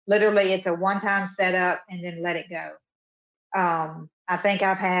 Literally, it's a one-time setup and then let it go. I think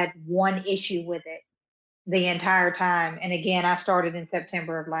I've had one issue with it the entire time. And again, I started in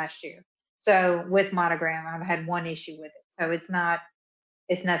September of last year. So with Monogram, I've had one issue with it. So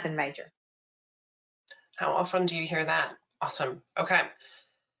it's nothing major. How often do you hear that? Awesome. Okay.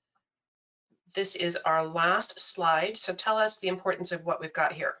 This is our last slide. So tell us the importance of what we've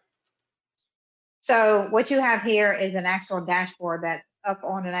got here. So what you have here is an actual dashboard that's up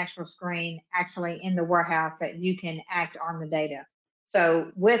on an actual screen, actually in the warehouse, that you can act on the data.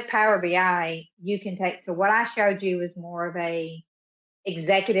 So with Power BI, you can take, so what I showed you is more of a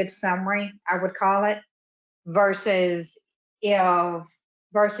executive summary, I would call it, versus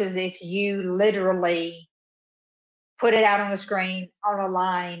if you literally put it out on the screen on a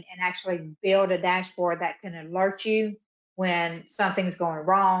line and actually build a dashboard that can alert you when something's going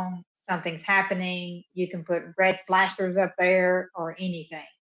wrong, something's happening. You can put red flashers up there or anything.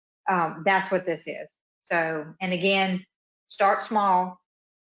 That's what this is. So, and again, start small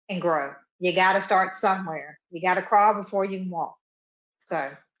and grow. You got to start somewhere. You got to crawl before you can walk. So.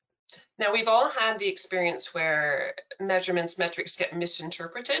 Now, we've all had the experience where measurements, metrics get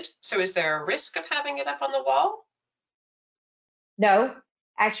misinterpreted. So is there a risk of having it up on the wall? No,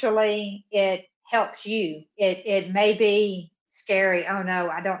 actually, it helps you. It may be scary. Oh no,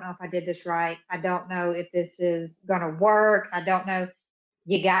 I don't know if I did this right. I don't know if this is going to work. I don't know.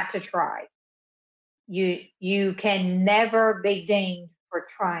 You got to try. You can never be dinged for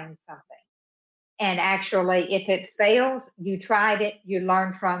trying something. And actually, if it fails, you tried it, you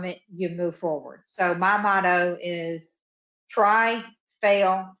learn from it, you move forward. So my motto is try,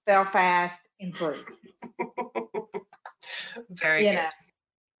 fail fast, improve. Very good.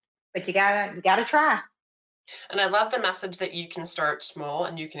 But you gotta try. And I love the message that you can start small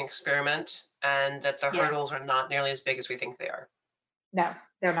and you can experiment, and that the hurdles are not nearly as big as we think they are. No,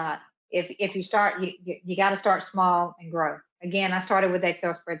 they're not. If you start, you got to start small and grow. Again, I started with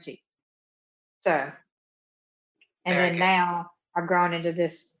Excel spreadsheets. So, and then now I've grown into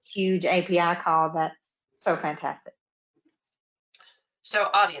this huge API call that's so fantastic. So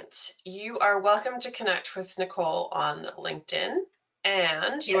audience, you are welcome to connect with Nicole on LinkedIn,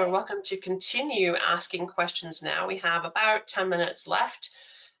 and you are welcome to continue asking questions now. We have about 10 minutes left.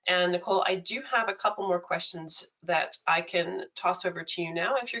 And Nicole, I do have a couple more questions that I can toss over to you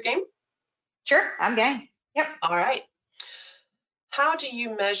now if you're game. Sure, I'm game. Yep. All right. How do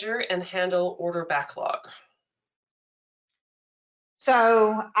you measure and handle order backlog?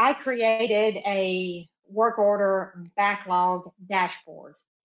 So I created a work order backlog dashboard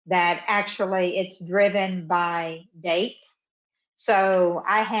that actually it's driven by dates. So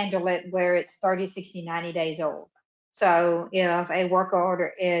I handle it where it's 30, 60, 90 days old. So if a work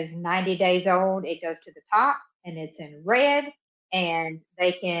order is 90 days old, it goes to the top and it's in red, and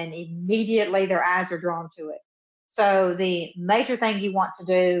they can immediately, their eyes are drawn to it. So the major thing you want to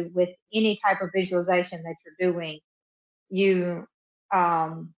do with any type of visualization that you're doing, you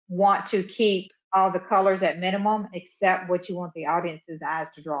want to keep all the colors at minimum except what you want the audience's eyes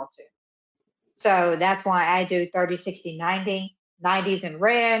to draw to. So that's why I do 30, 60, 90, 90s in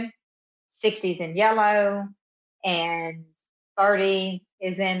red, 60s in yellow, and 30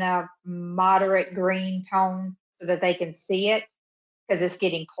 is in a moderate green tone so that they can see it because it's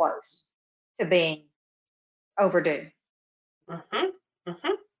getting close to being overdue.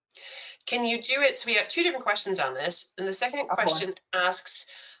 Can you do it? So we have two different questions on this. And the second question asks,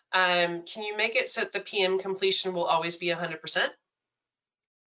 can you make it so that the PM completion will always be 100%?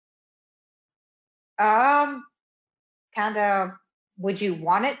 Kind of, would you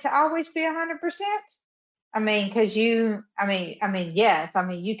want it to always be 100%? I mean, because yes. I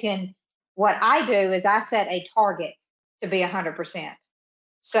mean, you can, what I do is I set a target to be 100%.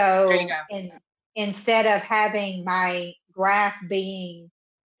 So instead of having my graph being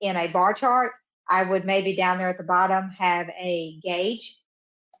in a bar chart, I would maybe down there at the bottom have a gauge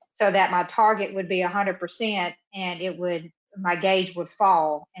so that my target would be 100% and my gauge would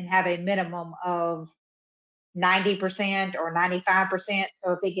fall and have a minimum of 90% or 95%.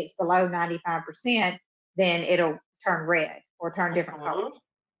 So if it gets below 95%, then it'll turn red or turn different colors.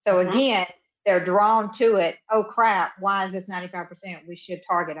 So again, they're drawn to it. Oh crap, why is this 95%? We should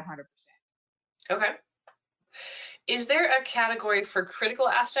target 100%. Okay. Is there a category for critical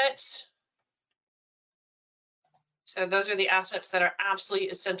assets? So those are the assets that are absolutely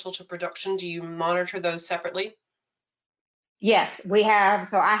essential to production. Do you monitor those separately? Yes, we have.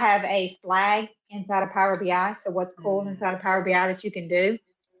 So I have a flag inside of Power BI. So what's cool inside of Power BI that you can do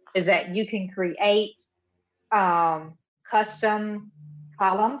is that you can create custom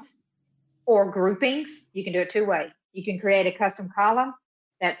columns or groupings. You can do it two ways. You can create a custom column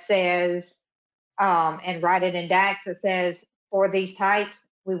that says, and write it in DAX that says, for these types,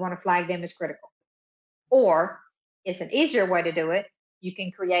 we want to flag them as critical. Or it's an easier way to do it. You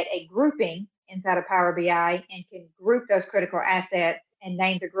can create a grouping inside of Power BI and can group those critical assets and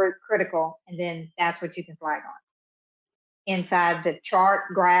name the group critical, and then that's what you can flag on inside the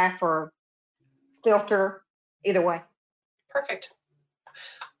chart, graph, or filter, either way. Perfect.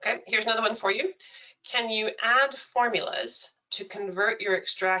 Okay, here's another one for you. Can you add formulas to convert your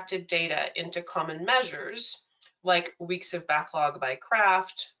extracted data into common measures, like weeks of backlog by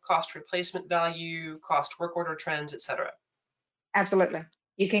craft, cost replacement value, cost work order trends, etc.? Absolutely.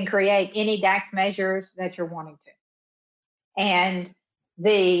 You can create any DAX measures that you're wanting to. And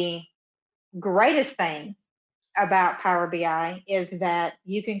the greatest thing about Power BI is that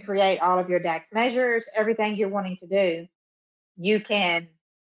you can create all of your DAX measures, everything you're wanting to do. You can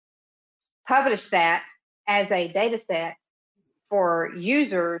publish that as a data set for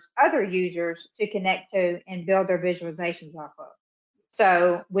users, other users to connect to and build their visualizations off of.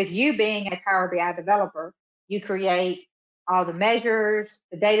 So with you being a Power BI developer, you create all the measures,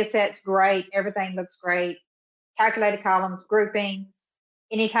 the data set's great, everything looks great, calculated columns, groupings,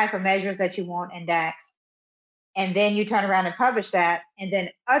 any type of measures that you want in DAX. And then you turn around and publish that, and then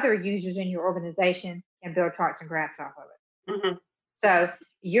other users in your organization can build charts and graphs off of it. Mm-hmm. So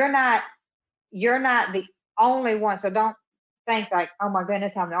you're not the only one. So don't think like, oh my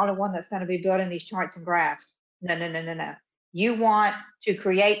goodness, I'm the only one that's going to be building these charts and graphs. No, no, no, no, no. You want to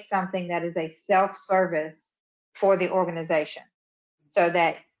create something that is a self-service for the organization so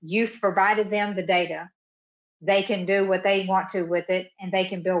that you've provided them the data. They can do what they want to with it, and they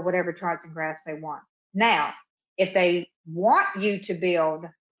can build whatever charts and graphs they want. Now, if they want you to build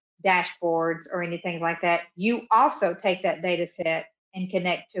dashboards or anything like that, you also take that data set and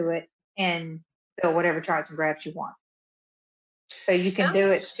connect to it and build whatever charts and graphs you want. So you can do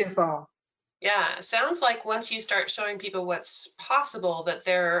it twofold. Yeah, sounds like once you start showing people what's possible, that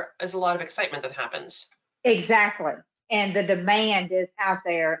there is a lot of excitement that happens. Exactly. And the demand is out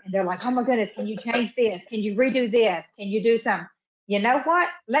there, and they're like, oh my goodness, can you change this? Can you redo this? Can you do something? You know what?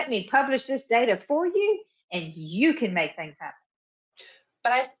 Let me publish this data for you, and you can make things happen.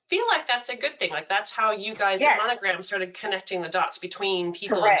 But I feel like that's a good thing. Like that's how you guys at Monogram started connecting the dots between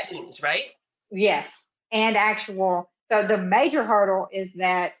people and teams, right? Yes. And so the major hurdle is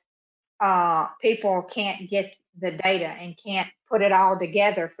that people can't get the data and can't put it all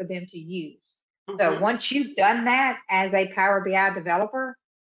together for them to use. So once you've done that as a Power BI developer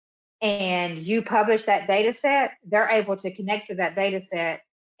and you publish that data set, they're able to connect to that data set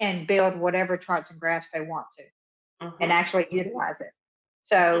and build whatever charts and graphs they want to and actually utilize it.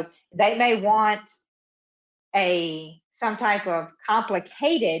 So they may want some type of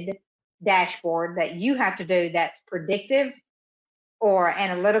complicated dashboard that you have to do that's predictive or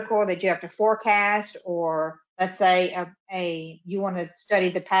analytical, that you have to forecast, or let's say you want to study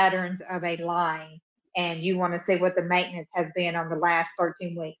the patterns of a line and you want to see what the maintenance has been on the last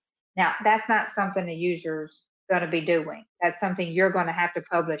 13 weeks. Now, that's not something the user's going to be doing. That's something you're going to have to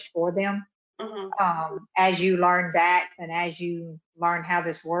publish for them as you learn DAX and as you learn how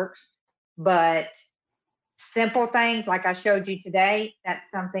this works. But simple things like I showed you today, that's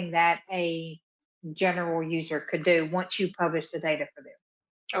something that a general user could do once you publish the data for them.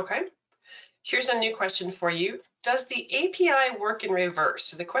 Okay. Here's a new question for you. Does the API work in reverse?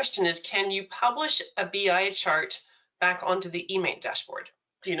 So the question is, can you publish a BI chart back onto the eMaint dashboard?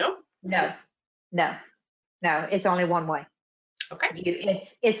 Do you know? No. It's only one way. Okay.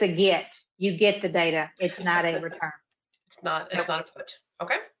 It's a get. You get the data. It's not a return. It's not a put.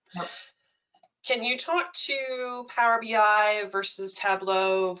 Okay. Nope. Can you talk to Power BI versus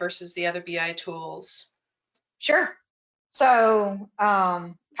Tableau versus the other BI tools? Sure. So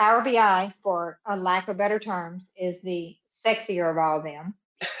Power BI, for a lack of better terms, is the sexier of all of them.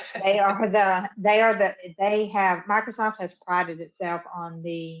 Microsoft has prided itself on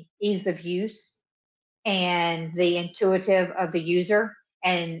the ease of use and the intuitive of the user.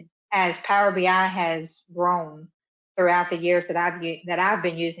 And as Power BI has grown throughout the years that I've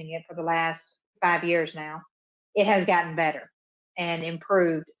been using it for the last 5 years now, it has gotten better and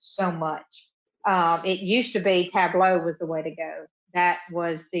improved so much. It used to be Tableau was the way to go. That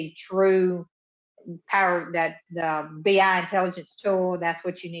was the true power, that the BI intelligence tool. That's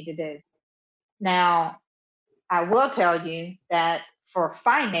what you need to do. Now, I will tell you that for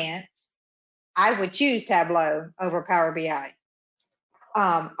finance, I would choose Tableau over Power BI,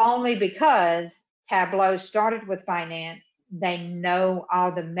 only because Tableau started with finance. They know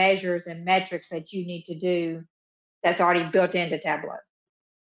all the measures and metrics that you need to do that's already built into Tableau.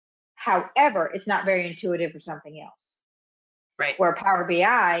 However, it's not very intuitive for something else. Right. Where Power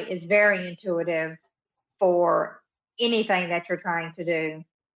BI is very intuitive for anything that you're trying to do.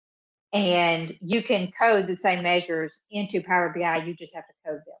 And you can code the same measures into Power BI, you just have to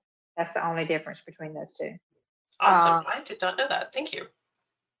code them. That's the only difference between those two. Awesome. I did not know that. Thank you.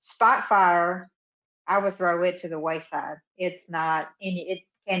 Spotfire, I would throw it to the wayside. It's not any, it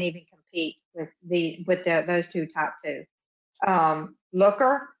can't even compete with those two top two.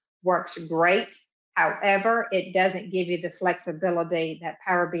 Looker works great. However, it doesn't give you the flexibility that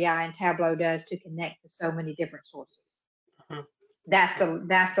Power BI and Tableau does to connect to so many different sources. Mm-hmm.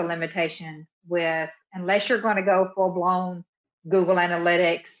 That's the limitation with, unless you're going to go full blown Google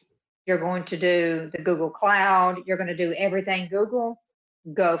Analytics, you're going to do the Google Cloud, you're going to do everything Google,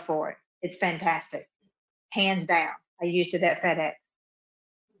 go for it. It's fantastic. Hands down. I used it at FedEx.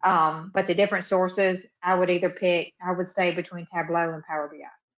 But the different sources, I would either pick, I would say between Tableau and Power BI.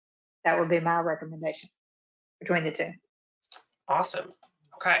 That would be my recommendation between the two. Awesome.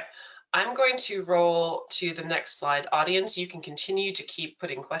 Okay. I'm going to roll to the next slide. Audience, you can continue to keep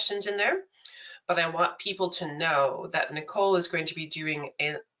putting questions in there, but I want people to know that Nicole is going to be doing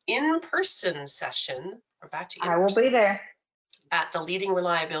an in-person session. We're back to in-person. I will be there. At the Leading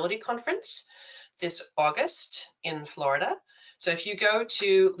Reliability Conference this August in Florida. So if you go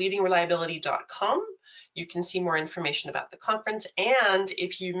to leadingreliability.com, you can see more information about the conference. And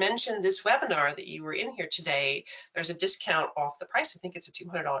if you mention this webinar that you were in here today, there's a discount off the price. I think it's a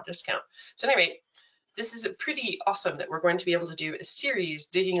 $200 discount. So anyway, this is pretty awesome that we're going to be able to do a series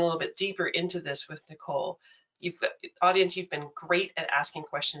digging a little bit deeper into this with Nicole. Audience, you've been great at asking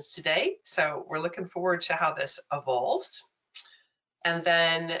questions today. So we're looking forward to how this evolves. And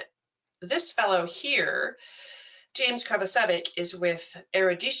then this fellow here, James Kravacevic, is with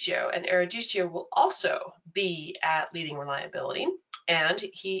Eruditio, and Eruditio will also be at Leading Reliability, and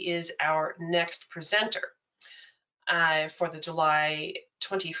he is our next presenter for the July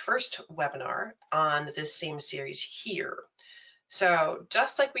 21st webinar on this same series here. So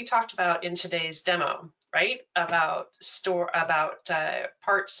just like we talked about in today's demo, right, about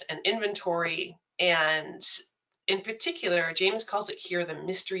parts and inventory, and in particular, James calls it here the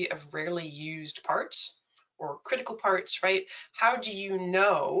mystery of rarely used parts or critical parts, right? How do you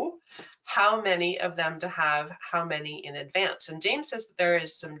know how many of them to have, how many in advance? And James says that there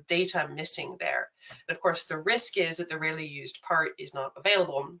is some data missing there. And of course, the risk is that the rarely used part is not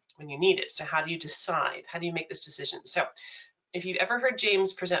available when you need it. So how do you decide? How do you make this decision? So if you've ever heard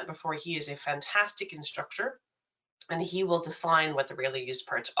James present before, he is a fantastic instructor, and he will define what the rarely used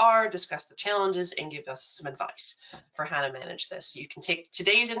parts are, discuss the challenges, and give us some advice for how to manage this. You can take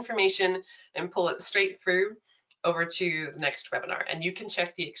today's information and pull it straight through over to the next webinar. And you can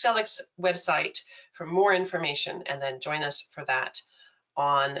check the Excelix website for more information and then join us for that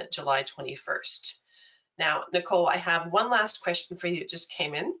on July 21st. Now, Nicole, I have one last question for you that just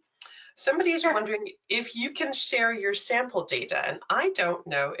came in. Somebody is wondering if you can share your sample data, and I don't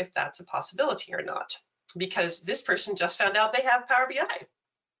know if that's a possibility or not, because this person just found out they have Power BI.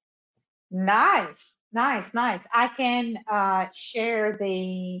 Nice, nice, nice. I can share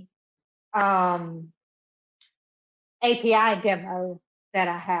the API demo that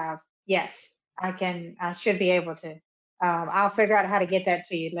I have. Yes, I can. I should be able to. I'll figure out how to get that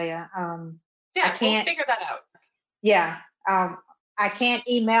to you, Leah. Yeah, we'll figure that out. Yeah, I can't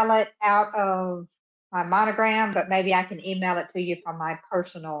email it out of my Monogram, but maybe I can email it to you from my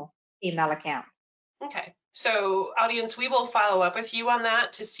personal email account. Okay, so audience, we will follow up with you on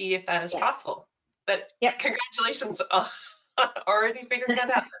that to see if that is possible. But congratulations, already figured that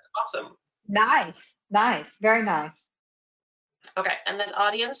out. That's awesome. Nice, nice, very nice. Okay, and then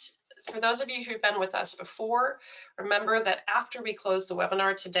audience, for those of you who've been with us before, remember that after we close the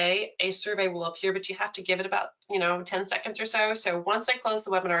webinar today, a survey will appear, but you have to give it about 10 seconds or so. So once I close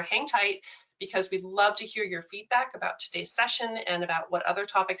the webinar, hang tight, because we'd love to hear your feedback about today's session and about what other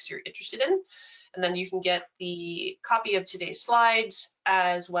topics you're interested in. And then you can get the copy of today's slides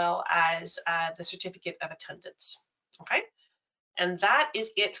as well as the certificate of attendance. Okay. And that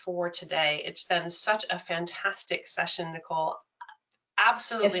is it for today. It's been such a fantastic session, Nicole.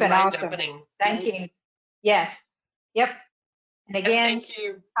 Absolutely mind-opening. Awesome. Thank you. Yes. Yep. And again, thank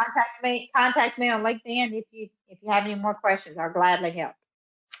you. Contact me on LinkedIn if you have any more questions. I'll gladly help.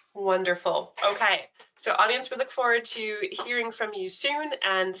 Wonderful. Okay, so audience, we look forward to hearing from you soon,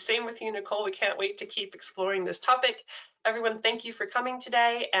 and same with you, Nicole. We can't wait to keep exploring this topic. Everyone, thank you for coming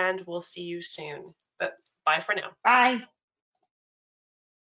today, and we'll see you soon. But bye for now. Bye.